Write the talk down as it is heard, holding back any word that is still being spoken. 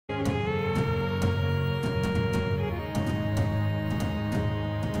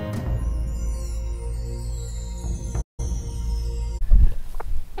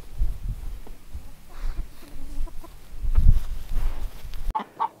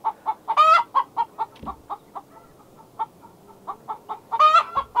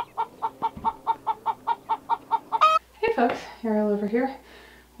over here.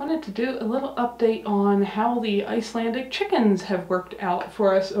 Wanted to do a little update on how the Icelandic chickens have worked out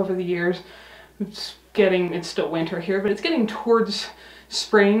for us over the years. It's still winter here, but it's getting towards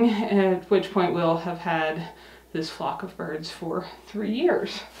spring, at which point we'll have had this flock of birds for 3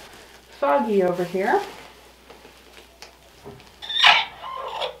 years. Foggy over here.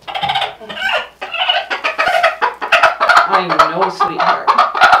 I know, sweetheart.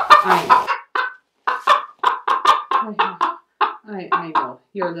 I know. I know.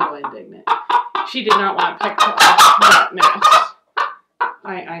 You're a little indignant. She did not want to pick up that mess.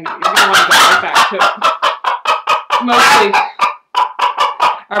 I know. You're going to want to go right back to it. Mostly,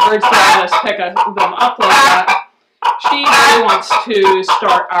 our birds don't let us pick them up like that. She really wants to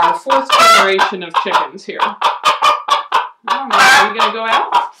start our 4th generation of chickens here. I don't know. Are you going to go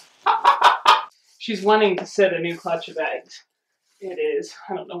out? She's wanting to sit a new clutch of eggs. It is,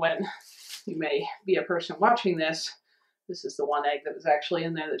 I don't know when you may be a person watching this. This is the one egg that was actually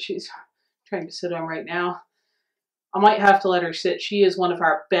in there that she's trying to sit on right now. I might have to let her sit. She is one of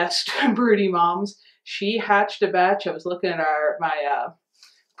our best broody moms. She hatched a batch. I was looking at my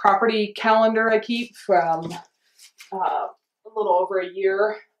property calendar I keep from a little over a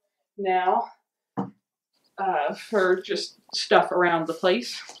year now for just stuff around the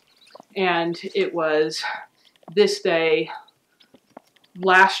place. And it was this day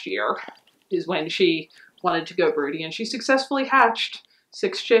last year is when she wanted to go broody, and she successfully hatched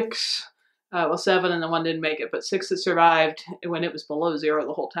 6 chicks. Well, 7, and the one didn't make it, but 6 that survived when it was below 0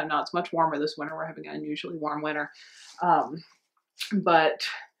 the whole time. Now it's much warmer this winter. We're having an unusually warm winter. But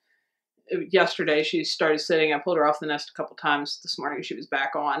yesterday she started sitting. I pulled her off the nest a couple times. This morning she was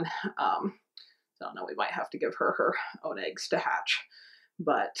back on. I don't know, we might have to give her her own eggs to hatch.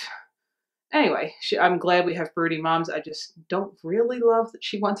 But anyway, I'm glad we have broody moms. I just don't really love that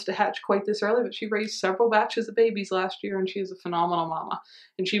she wants to hatch quite this early, but she raised several batches of babies last year, and she is a phenomenal mama.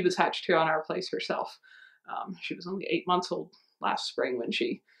 And she was hatched here on our place herself. She was only 8 months old last spring when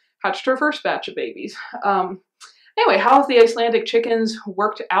she hatched her first batch of babies. Anyway, how have the Icelandic chickens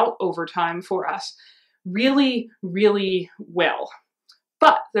worked out over time for us? Really, really well.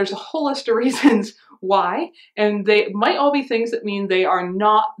 But there's a whole list of reasons why, and they might all be things that mean they are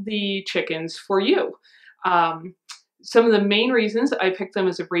not the chickens for you. Some of the main reasons I picked them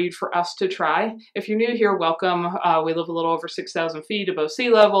as a breed for us to try. If you're new here, welcome. We live a little over 6,000 feet above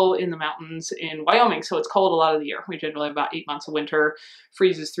sea level in the mountains in Wyoming, so it's cold a lot of the year. We generally have about 8 months of winter,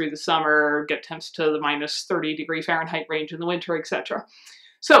 freezes through the summer, get temps to the minus 30-degree Fahrenheit range in the winter, etc.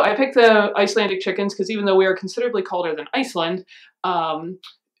 So I picked the Icelandic chickens because even though we are considerably colder than Iceland,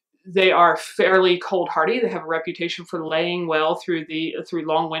 they are fairly cold hardy. They have a reputation for laying well through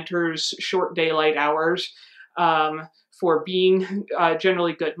long winters, short daylight hours, for being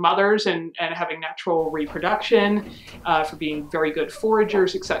generally good mothers and having natural reproduction, for being very good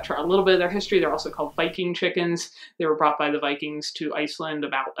foragers, etc. A little bit of their history, they're also called Viking chickens. They were brought by the Vikings to Iceland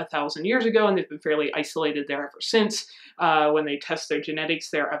about 1,000 years ago, and they've been fairly isolated there ever since. When they test their genetics,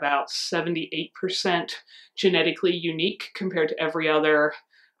 they're about 78% genetically unique compared to every other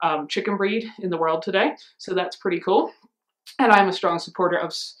chicken breed in the world today. So that's pretty cool. And I'm a strong supporter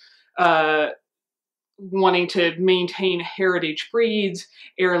of wanting to maintain heritage breeds,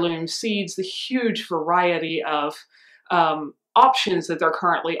 heirloom seeds, the huge variety of options that there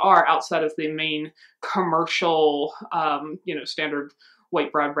currently are outside of the main commercial, standard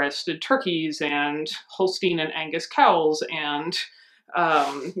white broad-breasted turkeys and Holstein and Angus cows and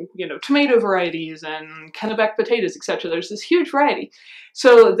tomato varieties and Kennebec potatoes, etc. There's this huge variety.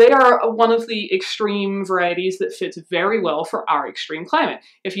 So they are one of the extreme varieties that fits very well for our extreme climate.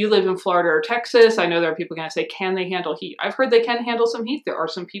 If you live in Florida or Texas, I know there are people going to say, can they handle heat? I've heard they can handle some heat. There are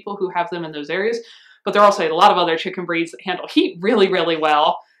some people who have them in those areas, but there are also a lot of other chicken breeds that handle heat really, really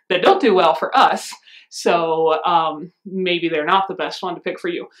well that don't do well for us. So maybe they're not the best one to pick for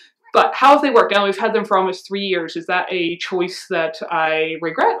you. But how have they worked out? We've had them for almost 3 years. Is that a choice that I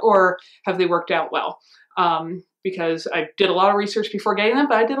regret, or have they worked out well? Because I did a lot of research before getting them,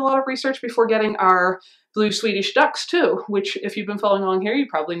 but I did a lot of research before getting our blue Swedish ducks too, which if you've been following along here, you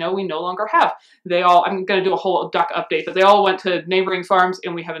probably know we no longer have. I'm going to do a whole duck update, but they all went to neighboring farms,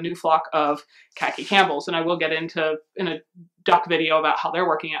 and we have a new flock of khaki Campbells, and I will get into in a duck video about how they're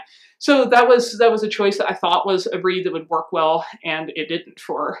working out. So that was a choice that I thought was a breed that would work well, and it didn't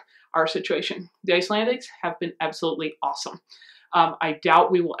for our situation. The Icelandics have been absolutely awesome. I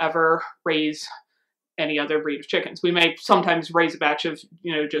doubt we will ever raise any other breed of chickens. We may sometimes raise a batch of,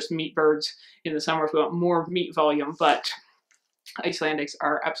 just meat birds in the summer if we want more meat volume, but Icelandics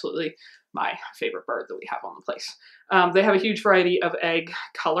are absolutely my favorite bird that we have on the place. They have a huge variety of egg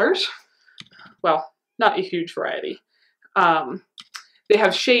colors. Well, not a huge variety. They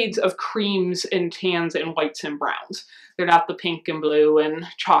have shades of creams and tans and whites and browns. They're not the pink and blue and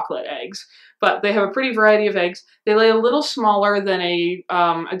chocolate eggs, but they have a pretty variety of eggs. They lay a little smaller than a,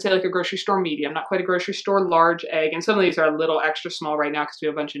 I'd say like a grocery store medium, not quite a grocery store large egg. And some of these are a little extra small right now because we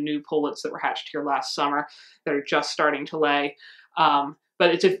have a bunch of new pullets that were hatched here last summer that are just starting to lay.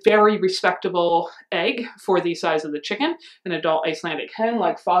 But it's a very respectable egg for the size of the chicken. An adult Icelandic hen,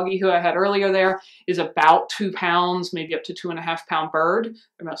 like Foggy, who I had earlier there, is about 2 pounds, maybe up to 2.5 pound bird.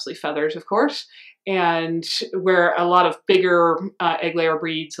 They're mostly feathers, of course. And where a lot of bigger egg layer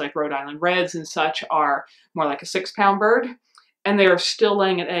breeds, like Rhode Island Reds and such, are more like a 6 pound bird. And they are still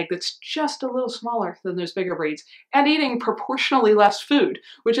laying an egg that's just a little smaller than those bigger breeds and eating proportionally less food,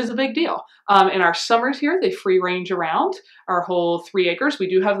 which is a big deal. In our summers here, they free range around our whole 3 acres. We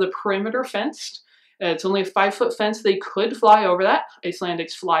do have the perimeter fenced. It's only a 5-foot fence. They could fly over that.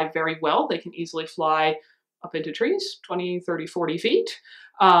 Icelandics fly very well. They can easily fly up into trees, 20, 30, 40 feet.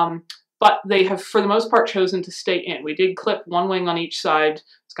 But they have, for the most part, chosen to stay in. We did clip one wing on each side.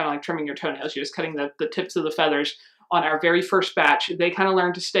 It's kind of like trimming your toenails. You're just cutting the tips of the feathers. On our very first batch, they kind of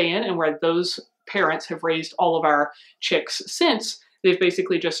learned to stay in, and where those parents have raised all of our chicks since, they've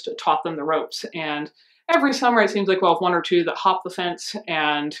basically just taught them the ropes. And every summer it seems like we'll have 1 or 2 that hop the fence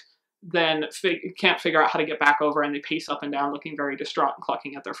and then can't figure out how to get back over, and they pace up and down looking very distraught and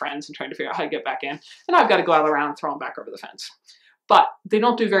clucking at their friends and trying to figure out how to get back in. And I've got to go out around and throw them back over the fence. But they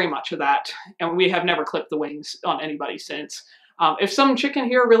don't do very much of that, and we have never clipped the wings on anybody since. If some chicken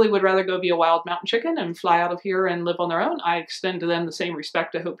here really would rather go be a wild mountain chicken and fly out of here and live on their own, I extend to them the same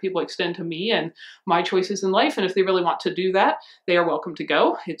respect I hope people extend to me and my choices in life. And if they really want to do that, they are welcome to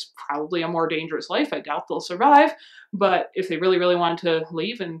go. It's probably a more dangerous life. I doubt they'll survive. But if they really, really want to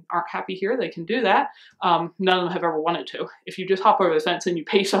leave and aren't happy here, they can do that. None of them have ever wanted to. If you just hop over the fence and you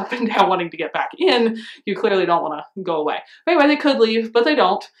pace up and down wanting to get back in, you clearly don't want to go away. But anyway, they could leave, but they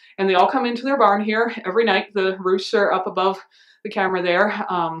don't. And they all come into their barn here every night. The roosts are up above the camera there.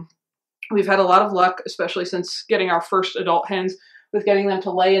 We've had a lot of luck, especially since getting our first adult hens, with getting them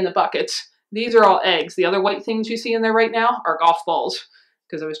to lay in the buckets. These are all eggs. The other white things you see in there right now are golf balls,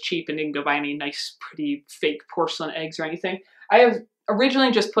 because I was cheap and didn't go buy any nice, pretty fake porcelain eggs or anything. I have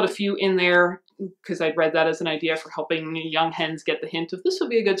originally just put a few in there because I'd read that as an idea for helping young hens get the hint of this would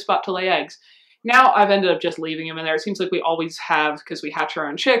be a good spot to lay eggs. Now I've ended up just leaving them in there. It seems like we always have, because we hatch our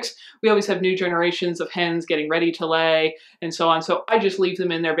own chicks, we always have new generations of hens getting ready to lay and so on. So I just leave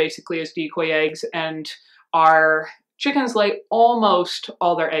them in there basically as decoy eggs, and our chickens lay almost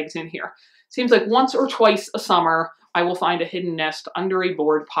all their eggs in here. Seems like once or twice a summer, I will find a hidden nest under a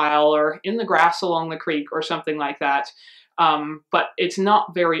board pile or in the grass along the creek or something like that. But it's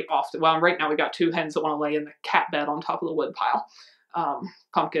not very often. Well, right now we got 2 hens that want to lay in the cat bed on top of the wood pile.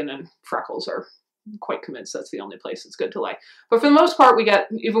 Pumpkin and Freckles are quite convinced that's the only place it's good to lay. But for the most part, we get,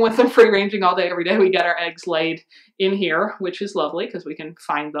 even with them free ranging all day, every day, we get our eggs laid in here, which is lovely because we can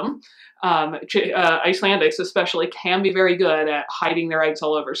find them. Icelandics especially can be very good at hiding their eggs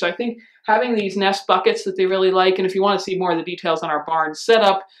all over. So I think having these nest buckets that they really like, and if you want to see more of the details on our barn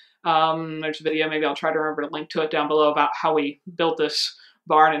setup, there's a video, maybe I'll try to remember to link to it down below, about how we built this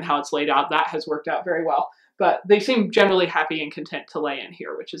barn and how it's laid out. That has worked out very well. But they seem generally happy and content to lay in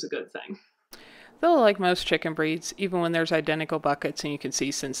here, which is a good thing. Though, like most chicken breeds, even when there's identical buckets, and you can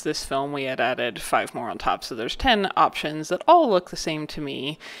see since this film we had added 5 more on top, so there's 10 options that all look the same to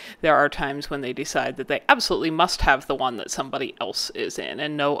me, there are times when they decide that they absolutely must have the one that somebody else is in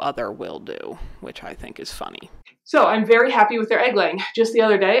and no other will do, which I think is funny. So I'm very happy with their egg laying. Just the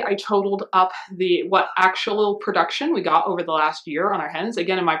other day, I totaled up what actual production we got over the last year on our hens.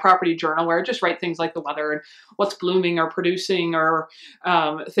 Again, in my property journal, where I just write things like the weather and what's blooming or producing or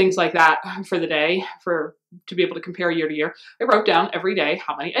things like that for the day, to be able to compare year to year. I wrote down every day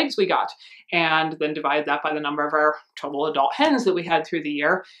how many eggs we got, and then divided that by the number of our total adult hens that we had through the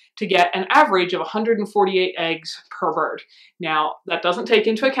year to get an average of 148 eggs per bird. Now, that doesn't take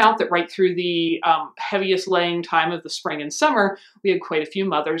into account that right through the heaviest laying time of the spring and summer, we had quite a few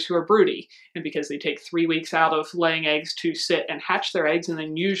mothers who are broody. And because they take 3 weeks out of laying eggs to sit and hatch their eggs, and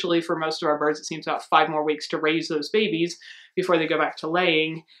then usually for most of our birds, it seems about 5 more weeks to raise those babies before they go back to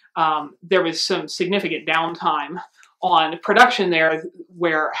laying, there was some significant downtime on production there,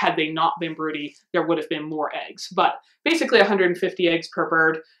 where had they not been broody, there would have been more eggs. But basically 150 eggs per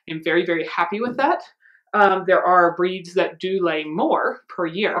bird. I'm very, very happy with that. There are breeds that do lay more per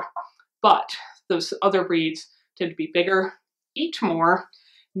year, but those other breeds tend to be bigger, eat more,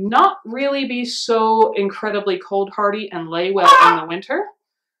 not really be so incredibly cold hardy, and lay well in the winter.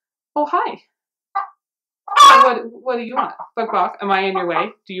 Oh, hi. What do you want? Buck, am I in your way?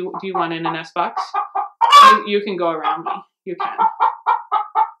 Do you want in a nest box? You can go around me. You can.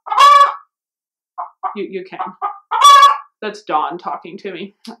 You can. That's Dawn talking to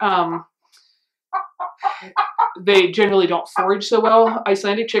me. They generally don't forage so well.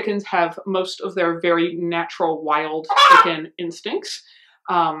 Icelandic chickens have most of their very natural wild chicken instincts.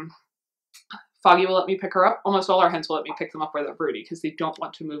 Foggy will let me pick her up. Almost all our hens will let me pick them up where they're broody because they don't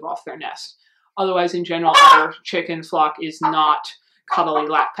want to move off their nest. Otherwise, in general, our chicken flock is not cuddly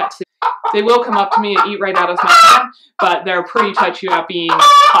lap pets. They will come up to me and eat right out of my hand, but they're pretty touchy about being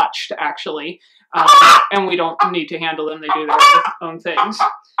touched, actually. And we don't need to handle them. They do their own things.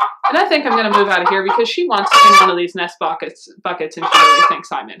 And I think I'm going to move out of here because she wants in one of these nest buckets and she really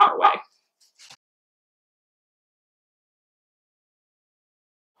thinks I'm in her way.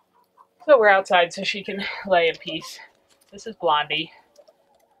 So we're outside so she can lay in peace. This is Blondie.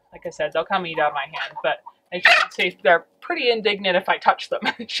 Like I said, they'll come eat out of my hand, but as you can see, they're pretty indignant if I touch them.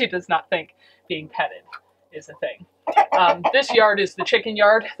 She does not think being petted is a thing. This yard is the chicken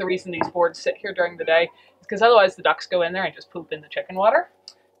yard. The reason these boards sit here during the day is because otherwise the ducks go in there and just poop in the chicken water.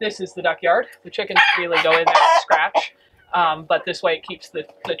 This is the duck yard. The chickens freely go in there and scratch, but this way it keeps the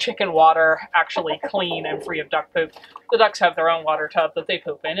chicken water actually clean and free of duck poop. The ducks have their own water tub that they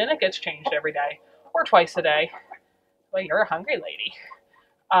poop in, and it gets changed every day or twice a day. Well, you're a hungry lady.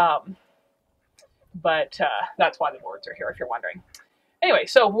 But that's why the boards are here, if you're wondering. Anyway,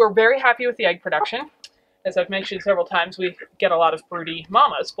 so we're very happy with the egg production. As I've mentioned several times, we get a lot of broody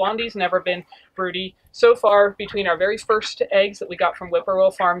mamas. Blondie's never been broody. So far, between our very first eggs that we got from Whippoorwill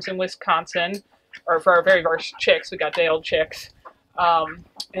Farms in Wisconsin, or for our very first chicks, we got day-old chicks,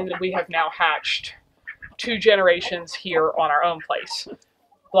 and we have now hatched 2 generations here on our own place.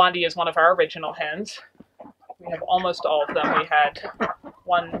 Blondie is one of our original hens. We have almost all of them. We had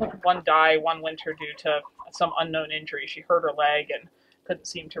one die one winter due to some unknown injury. She hurt her leg and couldn't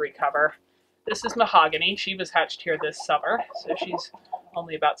seem to recover. This is Mahogany. She was hatched here this summer, so she's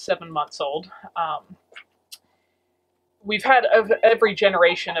only about 7 months old. We've had, of every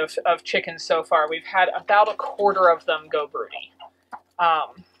generation of chickens so far, we've had about a quarter of them go broody.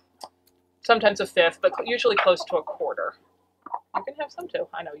 Sometimes a fifth, but usually close to a quarter. You can have some too.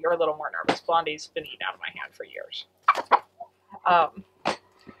 I know, you're a little more nervous. Blondie's been eating out of my hand for years.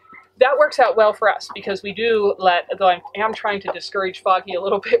 That works out well for us because we do though I am trying to discourage Foggy a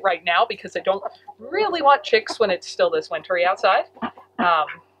little bit right now because I don't really want chicks when it's still this wintry outside.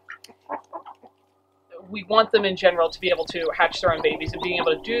 We want them in general to be able to hatch their own babies, and being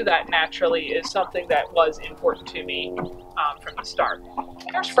able to do that naturally is something that was important to me from the start.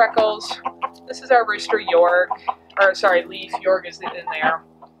 There's Freckles. This is our rooster Yorg, or sorry, Leaf. Yorg is in there.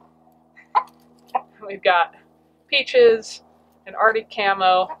 We've got Peaches and Arctic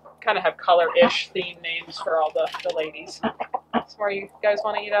Camo. Kind of have color-ish theme names for all the ladies. That's where you guys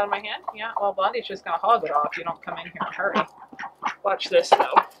want to eat out of my hand? Yeah, well, Blondie's just going to hog it all if you don't come in here and hurry. Watch this,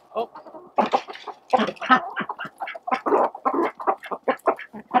 though. Oh.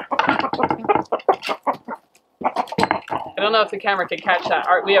 I don't know if the camera can catch that.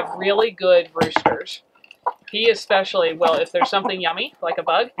 We have really good roosters. He especially will, if there's something yummy, like a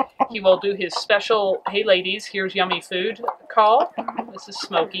bug, he will do his special, hey ladies, here's yummy food call. This is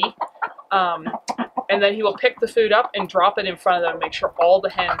Smokey. And then he will pick the food up and drop it in front of them, make sure all the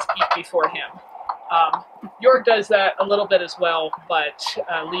hens eat before him. York does that a little bit as well, but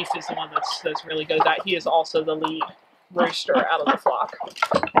Leaf is the one that's really good at that. He is also the lead rooster out of the flock.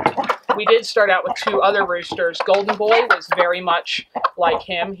 We did start out with 2 other roosters. Golden Boy was very much like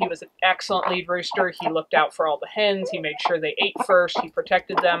him. He was an excellent lead rooster. He looked out for all the hens. He made sure they ate first. He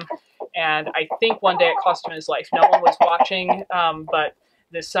protected them. And I think one day it cost him his life. No one was watching, but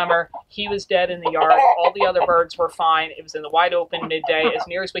this summer he was dead in the yard. All the other birds were fine. It was in the wide open midday. As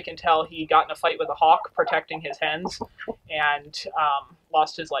near as we can tell, he got in a fight with a hawk protecting his hens and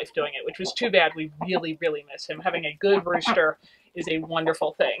lost his life doing it, which was too bad. We really, really miss him. Having a good rooster is a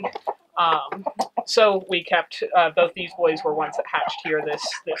wonderful thing. So we kept, both these boys were ones that hatched here this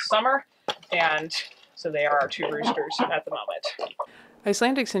summer, and so they are our 2 roosters at the moment.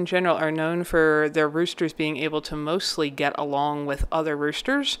 Icelandics in general are known for their roosters being able to mostly get along with other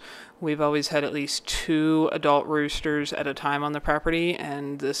roosters. We've always had at least 2 adult roosters at a time on the property,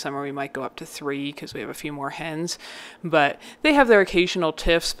 and this summer we might go up to 3 because we have a few more hens. But they have their occasional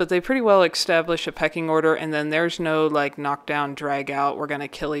tiffs, but they pretty well establish a pecking order, and then there's no like knockdown, drag out, we're going to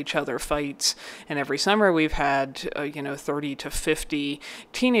kill each other fights. And every summer we've had 30 to 50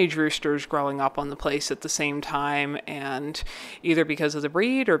 teenage roosters growing up on the place at the same time, and either because because of the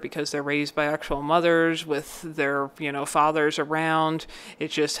breed or because they're raised by actual mothers with their, fathers around.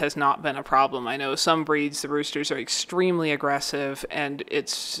 It just has not been a problem. I know some breeds, the roosters are extremely aggressive, and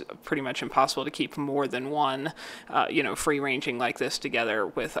it's pretty much impossible to keep more than one, free-ranging like this together.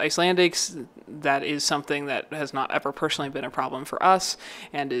 With Icelandics, that is something that has not ever personally been a problem for us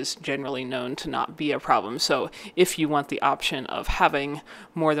and is generally known to not be a problem. So if you want the option of having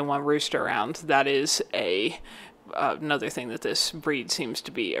more than one rooster around, that is another thing that this breed seems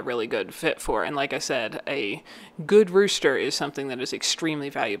to be a really good fit for. And like I said, a good rooster is something that is extremely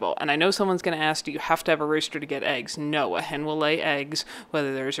valuable. And I know someone's going to ask, do you have to have a rooster to get eggs? No, a hen will lay eggs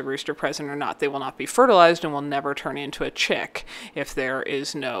whether there's a rooster present or not. They will not be fertilized and will never turn into a chick if there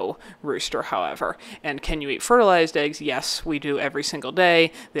is no rooster, however. And can you eat fertilized eggs? Yes, we do every single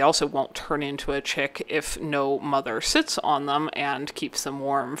day. They also won't turn into a chick if no mother sits on them and keeps them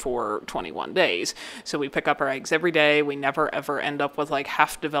warm for 21 days. So we pick up our eggs every day. We never ever end up with like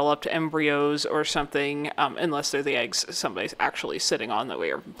half-developed embryos or something, unless they're the eggs somebody's actually sitting on that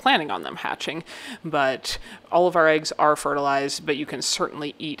we are planning on them hatching. But all of our eggs are fertilized, but you can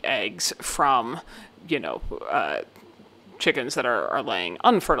certainly eat eggs from, chickens that are laying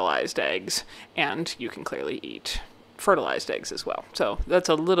unfertilized eggs, and you can clearly eat fertilized eggs as well. So that's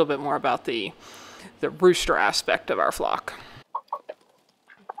a little bit more about the rooster aspect of our flock.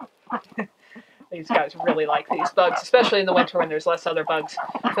 These guys really like these bugs, especially in the winter when there's less other bugs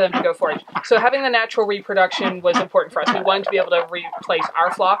for them to go forage. So having the natural reproduction was important for us. We wanted to be able to replace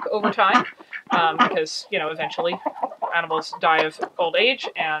our flock over time because, eventually animals die of old age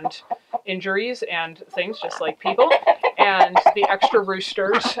and injuries and things just like people. And the extra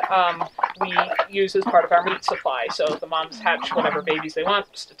roosters we use as part of our meat supply. So the moms hatch whatever babies they want.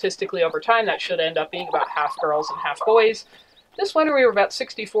 Statistically over time, that should end up being about half girls and half boys. This winter we were about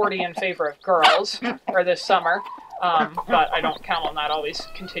 60-40 in favor of girls, or this summer, but I don't count on that always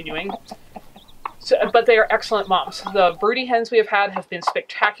continuing. So, but they are excellent moms. The broody hens we have been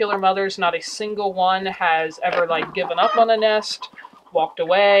spectacular mothers. Not a single one has ever given up on a nest, walked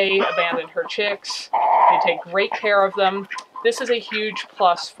away, abandoned her chicks. They take great care of them. This is a huge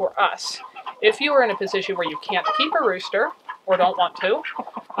plus for us. If you are in a position where you can't keep a rooster, or don't want to,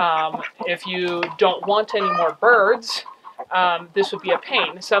 if you don't want any more birds, this would be a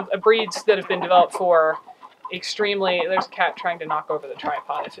pain. Some breeds that have been developed for extremely... There's a cat trying to knock over the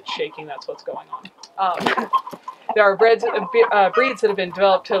tripod. If it's shaking, that's what's going on. There are breeds that have been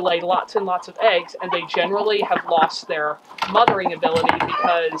developed to lay lots and lots of eggs, and they generally have lost their mothering ability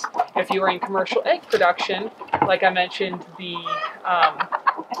because if you are in commercial egg production, like I mentioned, these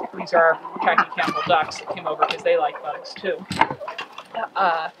are khaki Campbell ducks that came over because they like bugs too.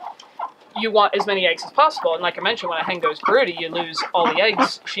 You want as many eggs as possible, and like I mentioned, when a hen goes broody, you lose all the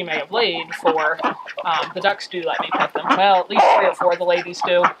eggs she may have laid for the ducks do let me pet them. Well, at least 3 or 4 of the ladies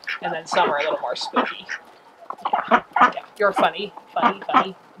do, and then some are a little more spooky. Yeah, you're a funny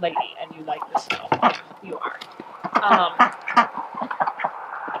lady, and you like this smell. You are.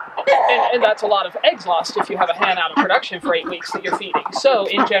 And that's a lot of eggs lost if you have a hen out of production for 8 weeks that you're feeding. So,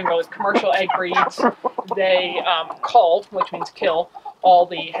 in general, with commercial egg breeds, they cull, which means kill, all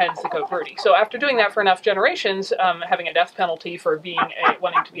the hens that go broody. So after doing that for enough generations, having a death penalty for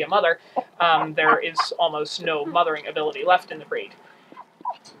wanting to be a mother, there is almost no mothering ability left in the breed.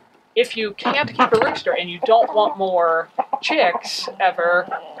 If you can't keep a rooster and you don't want more chicks ever,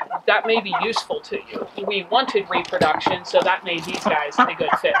 that may be useful to you. We wanted reproduction, so that made these guys a good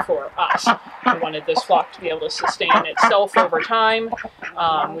fit for us. We wanted this flock to be able to sustain itself over time.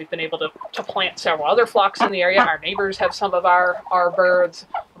 We've been able to plant several other flocks in the area. Our neighbors have some of our birds.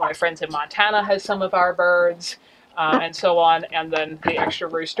 My friends in Montana has some of our birds, and so on. And then the extra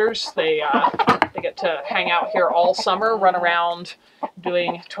roosters, they get to hang out here all summer, run around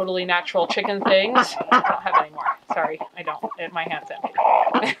doing totally natural chicken things. I don't have any more. Sorry, I don't. My hand's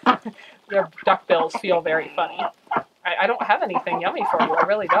empty. Their duck bills feel very funny. I don't have anything yummy for you. I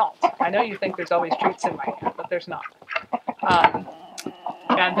really don't. I know you think there's always treats in my hand, but there's not.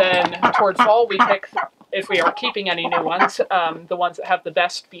 And then toward fall, we pick, if we are keeping any new ones, the ones that have the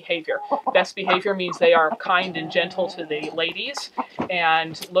best behavior. Best behavior means they are kind and gentle to the ladies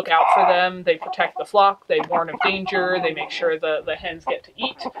and look out for them. They protect the flock. They warn of danger. They make sure the hens get to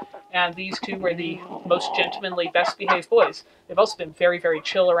eat. And these two were the most gentlemanly, best behaved boys. They've also been very, very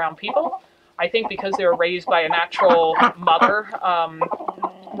chill around people. I think because they were raised by a natural mother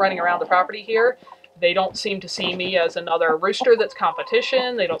running around the property here, they don't seem to see me as another rooster that's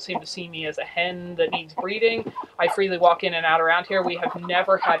competition. They don't seem to see me as a hen that needs breeding. I freely walk in and out around here. We have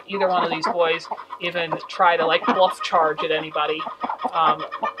never had either one of these boys even try to bluff charge at anybody.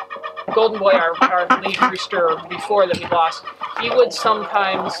 Golden Boy, our lead rooster before that we lost, he would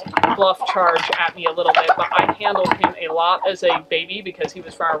sometimes bluff charge at me a little bit, but I handled him a lot as a baby because he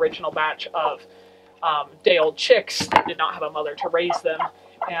was from our original batch of day-old chicks that did not have a mother to raise them.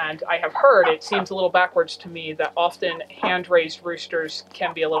 And I have heard, it seems a little backwards to me, that often hand-raised roosters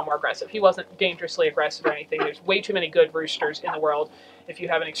can be a little more aggressive. He wasn't dangerously aggressive or anything. There's way too many good roosters in the world. If you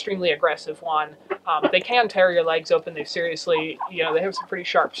have an extremely aggressive one, they can tear your legs open. They seriously, you know, they have some pretty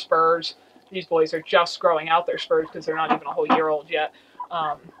sharp spurs. These boys are just growing out their spurs because they're not even a whole year old yet.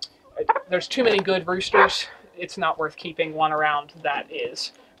 There's too many good roosters. It's not worth keeping one around that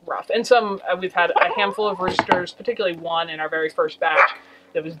is rough. And some, we've had a handful of roosters, particularly one in our very first batch,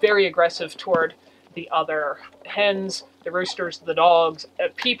 that was very aggressive toward the other hens, the roosters, the dogs,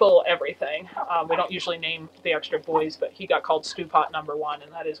 people, everything. We don't usually name the extra boys, but he got called Stew Pot number 1,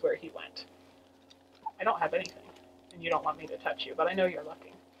 and that is where he went. I don't have anything, and you don't want me to touch you, but I know you're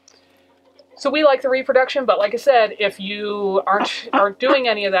looking. So we like the reproduction, but like I said, if you aren't doing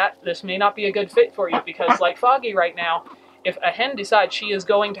any of that, this may not be a good fit for you, because like Foggy right now, if a hen decides she is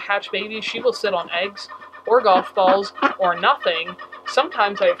going to hatch babies, she will sit on eggs or golf balls or nothing,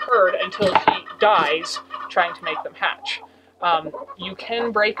 sometimes I've heard, until she dies trying to make them hatch. You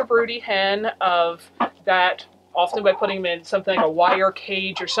can break a broody hen of that often by putting them in something like a wire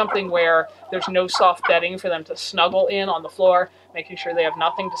cage or something where there's no soft bedding for them to snuggle in on the floor, making sure they have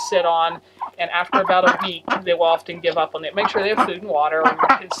nothing to sit on. And after about a week, they will often give up on it. Make sure they have food and water, and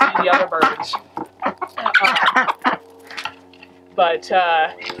you can see the other birds. But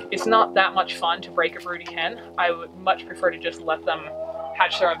it's not that much fun to break a broody hen. I would much prefer to just let them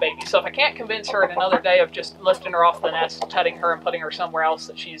hatch their own babies. So if I can't convince her in another day of just lifting her off the nest, tutting her and putting her somewhere else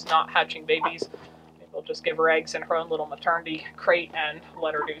that she's not hatching babies, we'll just give her eggs in her own little maternity crate and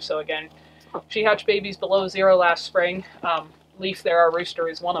let her do so again. She hatched babies below 0 last spring. Leaf there, our rooster,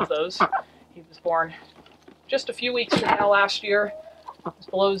 is one of those. He was born just a few weeks from now last year. It was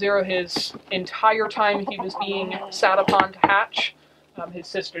below 0 his entire time he was being sat upon to hatch. His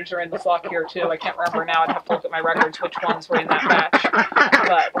sisters are in the flock here too. I can't remember now. I'd have to look at my records which ones were in that batch.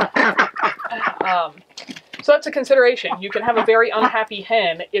 So that's a consideration. You can have a very unhappy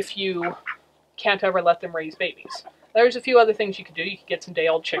hen if you can't ever let them raise babies. There's a few other things you could do. You could get some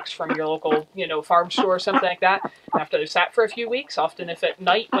day-old chicks from your local, farm store or something like that. And after they've sat for a few weeks, often if at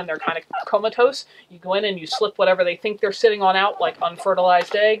night when they're kind of comatose, you go in and you slip whatever they think they're sitting on out, like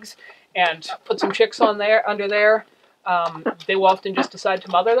unfertilized eggs, and put some chicks on there, under there. They will often just decide to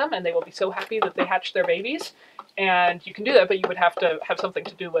mother them, and they will be so happy that they hatched their babies. And you can do that, but you would have to have something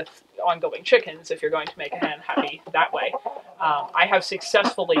to do with ongoing chickens if you're going to make a hen happy that way. I have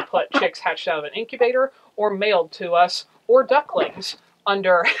successfully put chicks hatched out of an incubator or mailed to us, or ducklings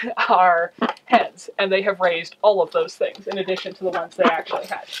under our hens, and they have raised all of those things in addition to the ones they actually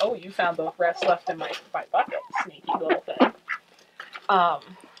hatched. Oh, you found the rest left in my bucket, sneaky little thing.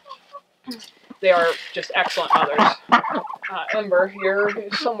 They are just excellent mothers. Ember here,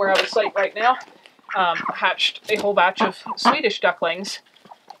 who's somewhere out of sight right now, hatched a whole batch of Swedish ducklings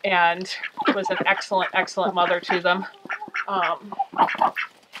and was an excellent, excellent mother to them.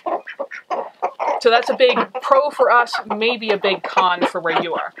 So that's a big pro for us, maybe a big con for where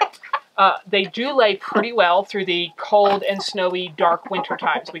you are. They do lay pretty well through the cold and snowy, dark winter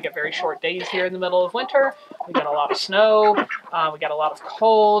times. We get very short days here in the middle of winter. We get a lot of snow, we get a lot of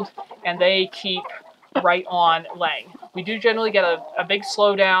cold, and they keep right on laying. We do generally get a big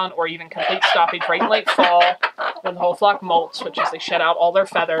slowdown or even complete stoppage right in late fall when the whole flock molts, which is they shed out all their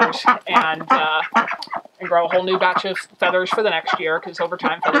feathers and grow a whole new batch of feathers for the next year, because over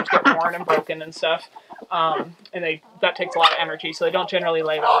time feathers get worn and broken and stuff. And that takes a lot of energy, so they don't generally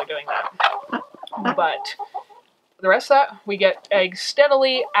lay while they're doing that. But the rest of that, we get eggs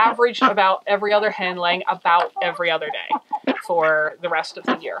steadily, averaged about every other hen laying about every other day for the rest of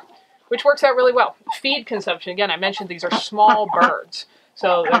the year, which works out really well. Feed consumption, again, I mentioned these are small birds.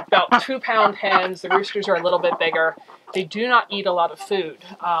 So they're about 2-pound hens. The roosters are a little bit bigger. They do not eat a lot of food.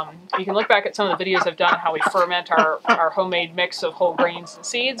 You can look back at some of the videos I've done, how we ferment our homemade mix of whole grains and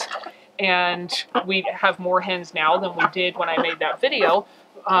seeds. And we have more hens now than we did when I made that video.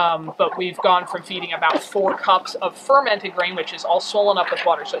 But we've gone from feeding about 4 cups of fermented grain, which is all swollen up with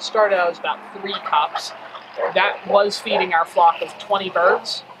water. So it started out as about 3 cups. That was feeding our flock of 20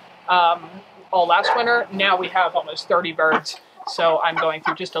 birds all last winter. Now we have almost 30 birds. So I'm going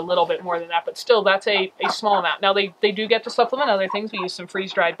through just a little bit more than that, but still that's a small amount. Now they do get to supplement other things. We use some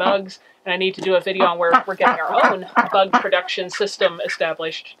freeze-dried bugs, and I need to do a video on where we're getting our own bug production system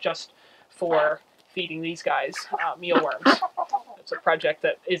established just for feeding these guys mealworms. It's a project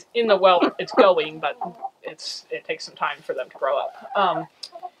that is it's going, but it takes some time for them to grow up.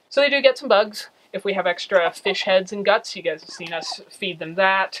 So they do get some bugs. If we have extra fish heads and guts, you guys have seen us feed them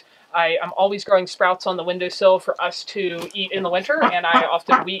that. I'm always growing sprouts on the windowsill for us to eat in the winter, and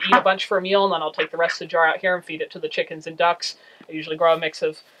we eat a bunch for a meal, and then I'll take the rest of the jar out here and feed it to the chickens and ducks. I usually grow a mix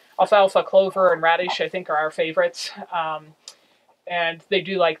of alfalfa, clover, and radish, I think are our favorites. And they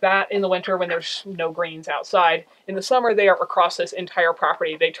do like that in the winter when there's no greens outside. In the summer, they are across this entire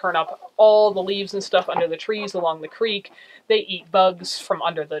property. They turn up all the leaves and stuff under the trees along the creek. They eat bugs from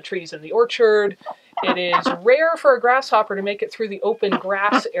under the trees in the orchard. It is rare for a grasshopper to make it through the open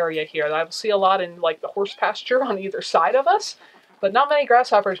grass area here. I will see a lot in like the horse pasture on either side of us, but not many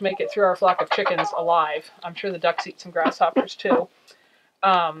grasshoppers make it through our flock of chickens alive. I'm sure the ducks eat some grasshoppers too.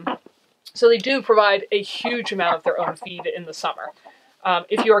 So they do provide a huge amount of their own feed in the summer.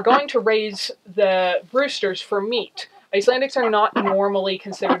 If you are going to raise the roosters for meat, Icelandics are not normally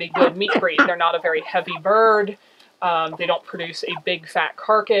considered a good meat breed. They're not a very heavy bird. They don't produce a big fat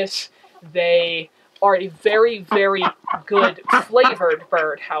carcass. They are a very, very good flavored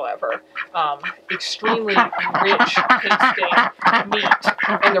bird, however. Extremely rich tasting meat.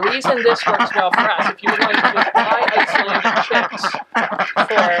 And the reason this works well for us, if you were going to just buy Icelandic chicks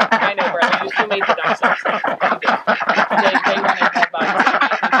for, I know, Brett, you made the ducks last night. They run a head bugs.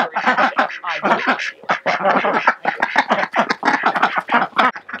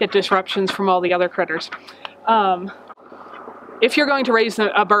 I get disruptions from all the other critters. If you're going to raise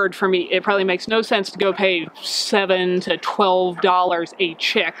a bird for meat, it probably makes no sense to go pay $7 to $12 a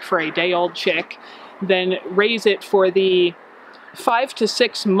chick for a day-old chick. Then raise it for the 5 to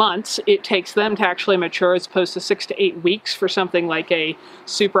 6 months it takes them to actually mature, as opposed to 6 to 8 weeks for something like a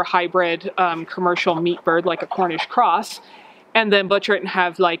super hybrid commercial meat bird like a Cornish cross. And then butcher it and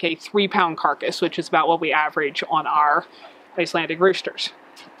have like a 3-pound carcass, which is about what we average on our Icelandic roosters.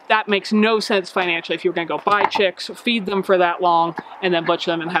 That makes no sense financially if you're going to go buy chicks, feed them for that long, and then butcher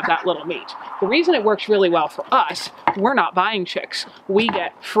them and have that little meat. The reason it works really well for us, we're not buying chicks. We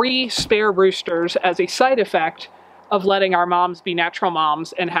get free spare roosters as a side effect of letting our moms be natural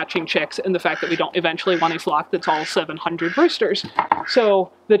moms and hatching chicks, and the fact that we don't eventually want a flock that's all 700 roosters.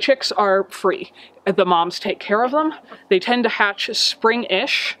 So the chicks are free. The moms take care of them. They tend to hatch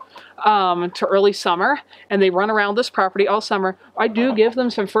spring-ish to early summer, and they run around this property all summer. I do give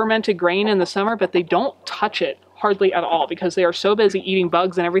them some fermented grain in the summer, but they don't touch it hardly at all because they are so busy eating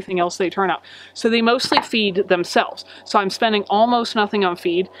bugs and everything else they turn up. So they mostly feed themselves. So I'm spending almost nothing on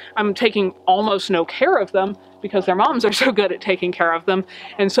feed. I'm taking almost no care of them because their moms are so good at taking care of them.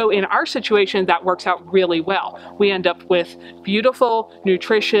 And so in our situation, that works out really well. We end up with beautiful,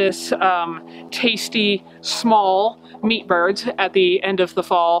 nutritious, tasty, small meat birds at the end of the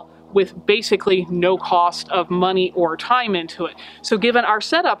fall, with basically no cost of money or time into it. So given our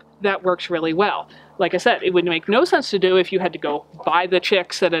setup, that works really well. Like I said, it would make no sense to do if you had to go buy the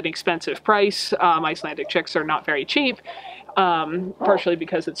chicks at an expensive price. Icelandic chicks are not very cheap, partially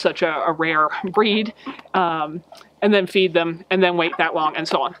because it's such a rare breed, and then feed them and then wait that long and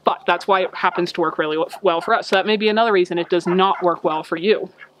so on. But that's why it happens to work really well for us. So that may be another reason it does not work well for you.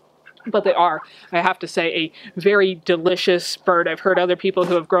 But they are, I have to say, a very delicious bird. I've heard other people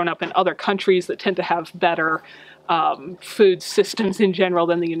who have grown up in other countries that tend to have better food systems in general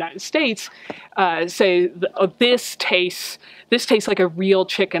than the United States say, this tastes like a real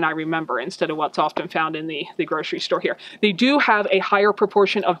chicken I remember, instead of what's often found in the grocery store here. They do have a higher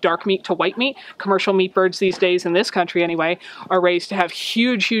proportion of dark meat to white meat. Commercial meat birds these days, in this country anyway, are raised to have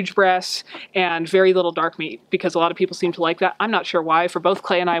huge, huge breasts and very little dark meat, because a lot of people seem to like that. I'm not sure why. For both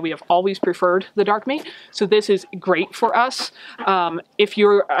Clay and I, we have always preferred the dark meat. So this is great for us. If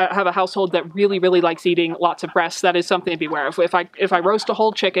you have a household that really, really likes eating lots of breasts, that is something to be aware of. If I roast a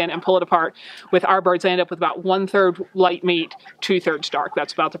whole chicken and pull it apart, with our birds, I end up with about 1/3 light meat, 2/3 dark.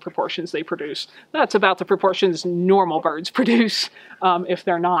 That's about the proportions they produce. That's about the proportions normal birds produce, if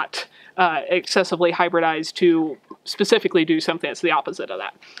they're not excessively hybridized to specifically do something that's the opposite of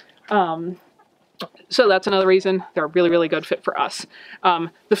that. So that's another reason they're a really, really good fit for us.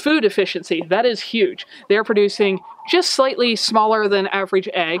 The food efficiency, that is huge. They're producing just slightly smaller than average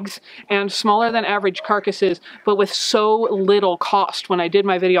eggs and smaller than average carcasses, but with so little cost. When I did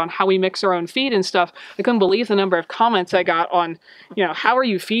my video on how we mix our own feed and stuff, I couldn't believe the number of comments I got on, you know, how are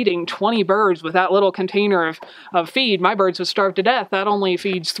you feeding 20 birds with that little container of feed? My birds would starve to death. That only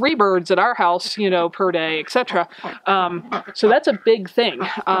feeds 3 birds at our house, you know, per day, etc. So that's a big thing.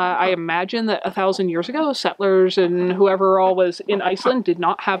 I imagine that 1,000 years ago, settlers and whoever all was in Iceland did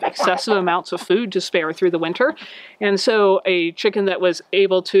not have excessive amounts of food to spare through the winter. And so a chicken that was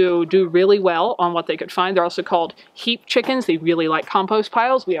able to do really well on what they could find, they're also called heap chickens. They really like compost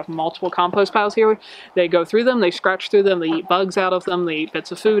piles. We have multiple compost piles here. They go through them, they scratch through them, they eat bugs out of them, they eat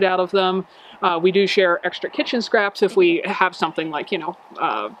bits of food out of them. We do share extra kitchen scraps if we have something like, you know,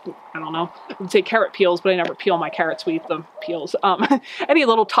 I don't know, I'd say carrot peels, but I never peel my carrots, we eat the peels. Any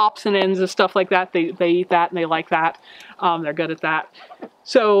little tops and ends of stuff like that, they eat that and they like that. They're good at that.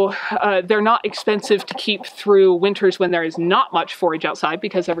 So they're not expensive to keep through winters when there is not much forage outside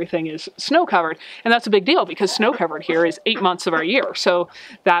because everything is snow covered. And that's a big deal because snow covered here is 8 months of our year. So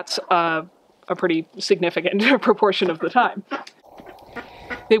that's a pretty significant proportion of the time.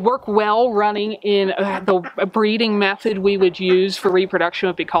 They work well running in the breeding method we would use for reproduction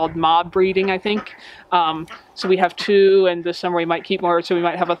would be called mob breeding, I think. So we have 2, and this summer we might keep more, so we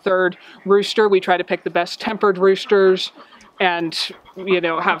might have a 3rd rooster. We try to pick the best tempered roosters and, you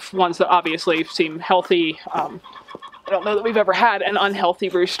know, have ones that obviously seem healthy. I don't know that we've ever had an unhealthy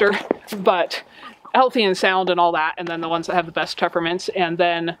rooster, but healthy and sound and all that, and then the ones that have the best temperaments, and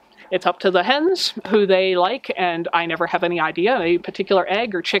then it's up to the hens who they like, and I never have any idea, a particular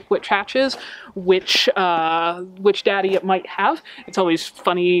egg or chick which hatches, which daddy it might have. It's always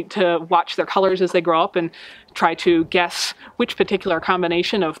funny to watch their colors as they grow up and try to guess which particular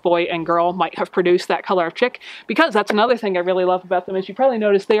combination of boy and girl might have produced that color of chick, because that's another thing I really love about them. As you probably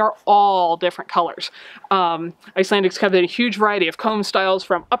noticed, they are all different colors. Icelandics have a huge variety of comb styles,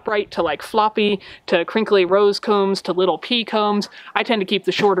 from upright to like floppy to crinkly rose combs to little pea combs. I tend to keep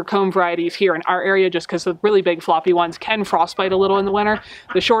the shorter comb varieties here in our area just because the really big floppy ones can frostbite a little in the winter.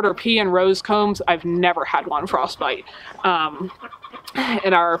 The shorter pea and rose combs, I've never had one frostbite. And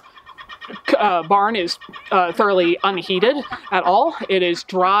our barn is thoroughly unheated at all. It is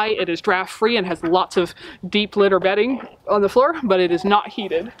dry, it is draft free, and has lots of deep litter bedding on the floor, but it is not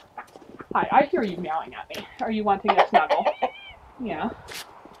heated. Hi, I hear you meowing at me. Are you wanting a snuggle? Yeah.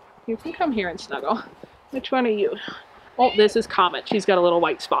 You can come here and snuggle. Which one are you? Oh, this is Comet. She's got a little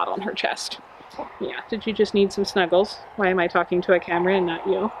white spot on her chest. Yeah, did you just need some snuggles? Why am I talking to a camera and not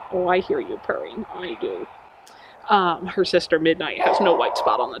you? Oh, I hear you purring. I do. Her sister Midnight has no white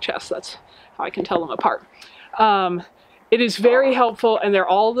spot on the chest. That's how I can tell them apart. It is very helpful, and there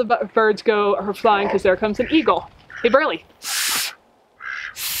all the birds are flying because there comes an eagle. Hey, Burley.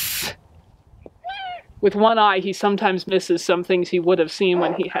 With one eye, he sometimes misses some things he would have seen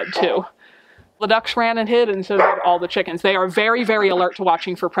when he had 2. The ducks ran and hid, and so did all the chickens. They are very, very alert to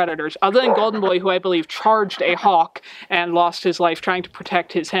watching for predators. Other than Golden Boy, who I believe charged a hawk and lost his life trying to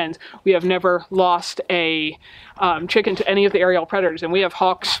protect his hens, we have never lost a chicken to any of the aerial predators. And we have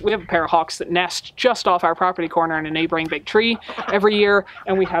hawks. We have a pair of hawks that nest just off our property corner in a neighboring big tree every year.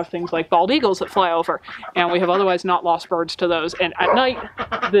 And we have things like bald eagles that fly over. And we have otherwise not lost birds to those. And at night,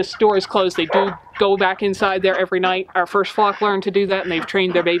 this door is closed. They do go back inside there every night. Our first flock learned to do that, and they've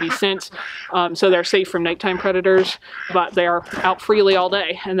trained their babies since. So they're safe from nighttime predators, but they are out freely all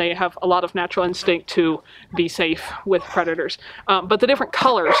day, and they have a lot of natural instinct to be safe with predators. But the different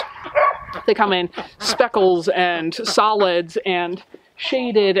colors, they come in speckles and solids and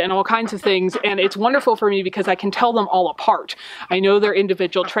shaded and all kinds of things, and it's wonderful for me because I can tell them all apart. I know their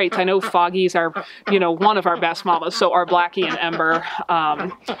individual traits. I know Foggy's are, you know, one of our best mamas, so are Blackie and Ember,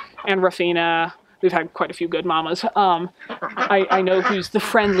 and Rafina. We've had quite a few good mamas. I know who's the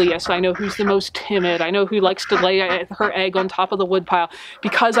friendliest. I know who's the most timid. I know who likes to lay her egg on top of the woodpile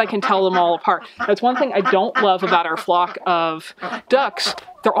because I can tell them all apart. That's one thing I don't love about our flock of ducks.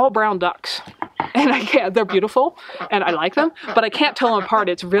 They're all brown ducks. And I can't, they're beautiful and I like them, but I can't tell them apart.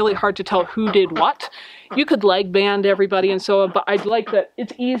 It's really hard to tell who did what. You could leg band everybody and so on, but I like that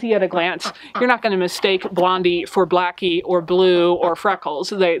it's easy at a glance. You're not going to mistake Blondie for Blackie or Blue or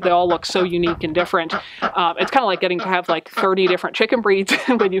Freckles. They all look so unique and different. It's kind of like getting to have like 30 different chicken breeds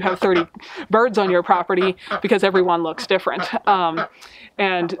when you have 30 birds on your property because everyone looks different.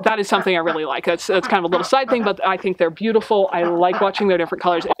 And that is something I really like. That's kind of a little side thing, but I think they're beautiful. I like watching their different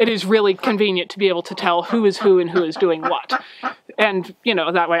colors. It is really convenient to be able to tell who is who and who is doing what. And, you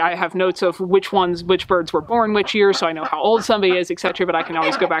know, that way I have notes of which birds were born which year, so I know how old somebody is, etc. But I can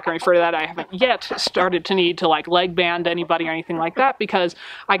always go back and refer to that. I haven't yet started to need to like leg band anybody or anything like that because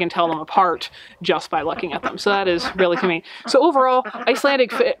I can tell them apart just by looking at them. So that is really convenient. So overall,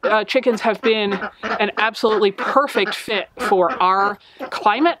 Icelandic chickens have been an absolutely perfect fit for our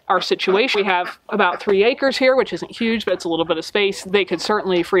climate, our situation. We have about 3 acres here, which isn't huge, but it's a little bit of space. They could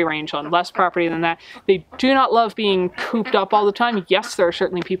certainly free range on less property than that. They do not love being cooped up all the time. Yes, there are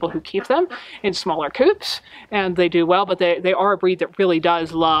certainly people who keep them in smaller coops, and they do well, but they are a breed that really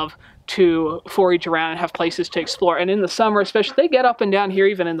does love to forage around and have places to explore. And in the summer especially, they get up and down here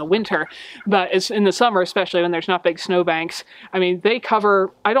even in the winter, but it's in the summer especially when there's not big snowbanks. I mean, they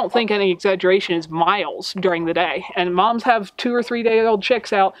cover, I don't think any exaggeration is miles during the day. And moms have 2 or 3 day old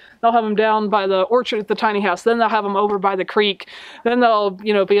chicks out. They'll have them down by the orchard at the tiny house, then they'll have them over by the creek, then they'll,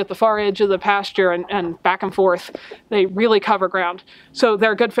 you know, be at the far edge of the pasture and back and forth. They really cover ground. So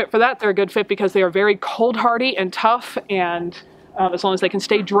they're a good fit for that. They're a good fit because they are very cold hardy and tough, and as long as they can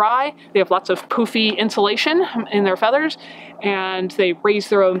stay dry, they have lots of poofy insulation in their feathers, and they raise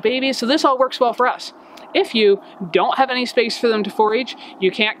their own babies. So this all works well for us. If you don't have any space for them to forage,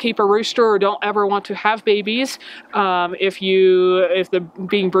 you can't keep a rooster or don't ever want to have babies, if the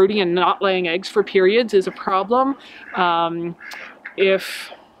being broody and not laying eggs for periods is a problem,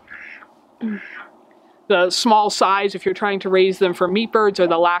 if the small size, if you're trying to raise them for meat birds, or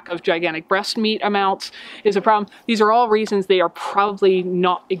the lack of gigantic breast meat amounts is a problem. These are all reasons they are probably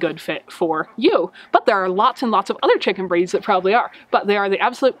not a good fit for you. But there are lots and lots of other chicken breeds that probably are. But they are the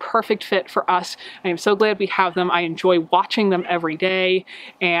absolute perfect fit for us. I am so glad we have them. I enjoy watching them every day.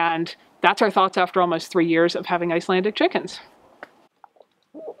 And that's our thoughts after almost 3 years of having Icelandic chickens.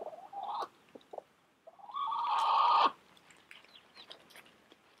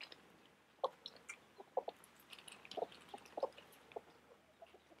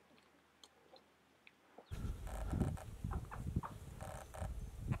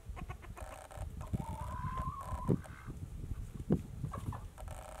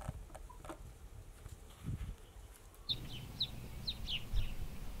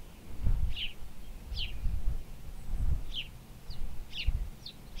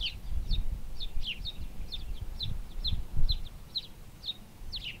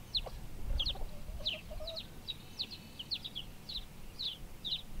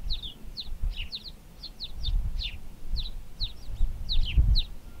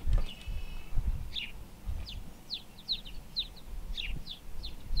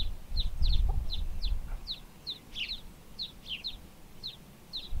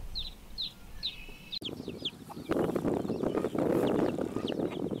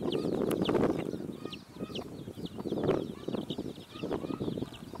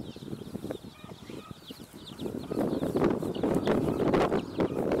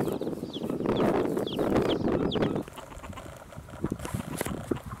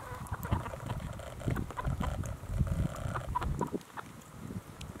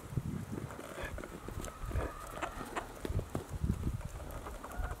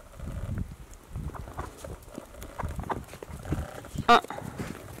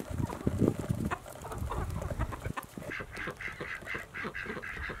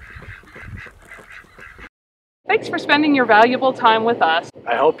 Thanks for spending your valuable time with us.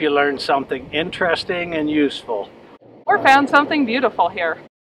 I hope you learned something interesting and useful. Or found something beautiful here.